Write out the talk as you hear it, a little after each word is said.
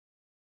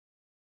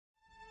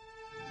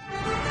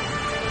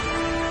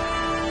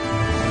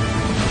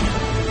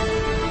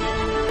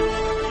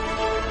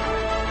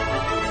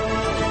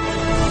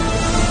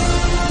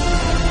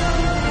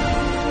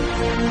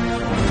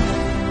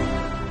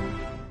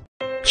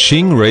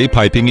Xingrui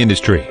Piping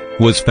Industry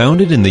was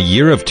founded in the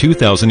year of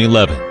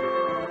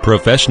 2011.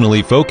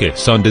 Professionally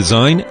focused on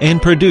design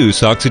and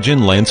produce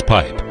oxygen lance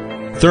pipe,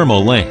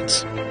 thermal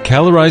lance,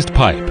 calorized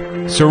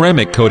pipe,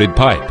 ceramic coated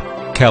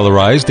pipe,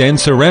 calorized and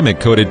ceramic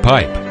coated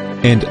pipe,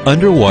 and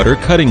underwater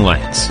cutting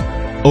lance.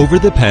 Over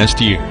the past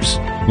years,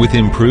 with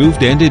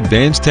improved and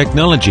advanced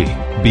technology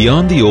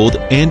beyond the old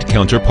and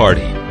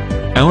counterparty,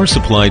 our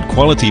supplied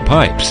quality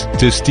pipes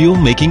to steel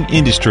making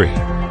industry,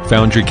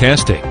 foundry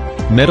casting,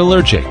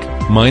 metallurgic,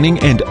 mining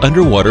and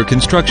underwater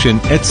construction,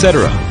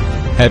 etc.,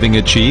 having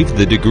achieved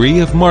the degree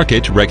of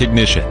market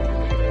recognition.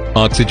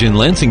 Oxygen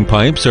lancing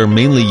pipes are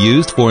mainly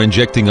used for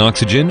injecting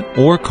oxygen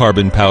or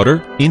carbon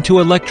powder into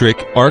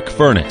electric arc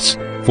furnace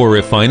for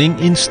refining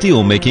in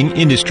steel making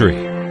industry.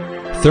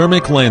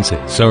 Thermic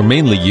lances are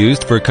mainly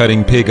used for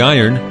cutting pig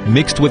iron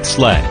mixed with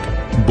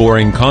slag,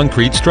 boring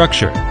concrete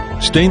structure,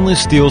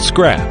 stainless steel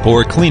scrap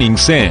or cleaning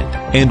sand,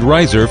 and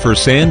riser for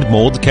sand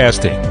mold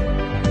casting.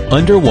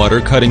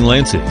 Underwater cutting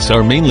lances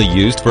are mainly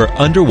used for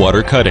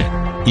underwater cutting,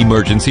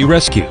 emergency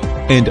rescue,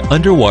 and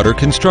underwater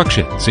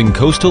constructions in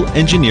coastal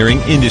engineering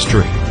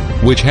industry,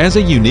 which has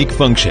a unique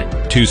function,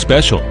 too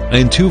special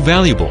and too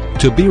valuable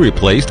to be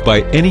replaced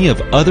by any of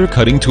other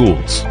cutting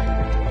tools.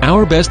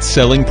 Our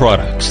best-selling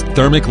products,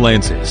 thermic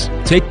lances,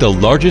 take the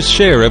largest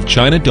share of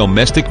China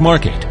domestic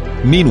market,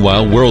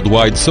 meanwhile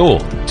worldwide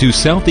sold to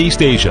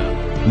Southeast Asia,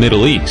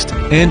 Middle East,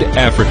 and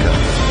Africa.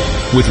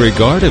 With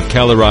regard of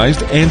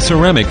calorized and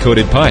ceramic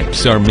coated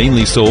pipes are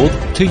mainly sold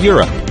to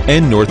Europe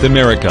and North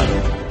America.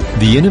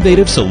 The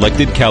innovative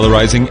selected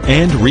calorizing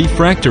and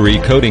refractory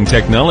coating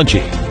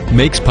technology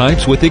makes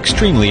pipes with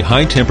extremely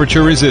high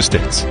temperature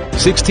resistance,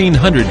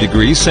 1600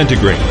 degrees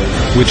centigrade,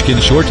 which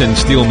can shorten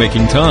steel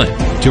making time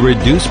to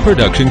reduce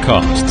production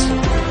costs.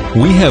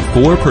 We have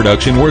 4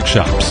 production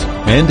workshops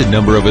and a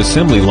number of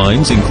assembly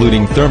lines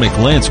including thermic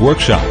lance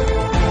workshop,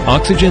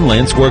 oxygen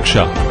lance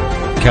workshop,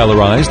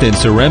 calorized and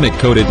ceramic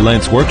coated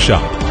lance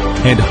workshop,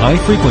 and high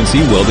frequency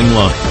welding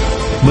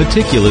line.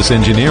 Meticulous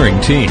engineering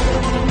team,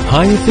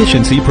 high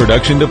efficiency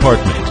production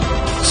department,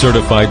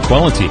 certified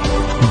quality,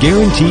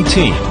 guarantee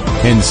team,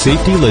 and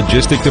safety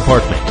logistic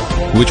department,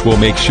 which will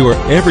make sure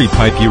every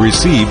pipe you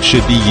receive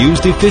should be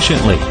used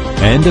efficiently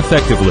and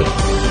effectively.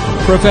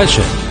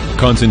 Profession,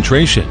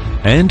 concentration,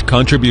 and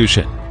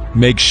contribution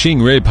make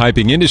Xingrui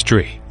Piping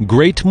Industry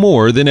great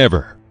more than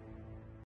ever.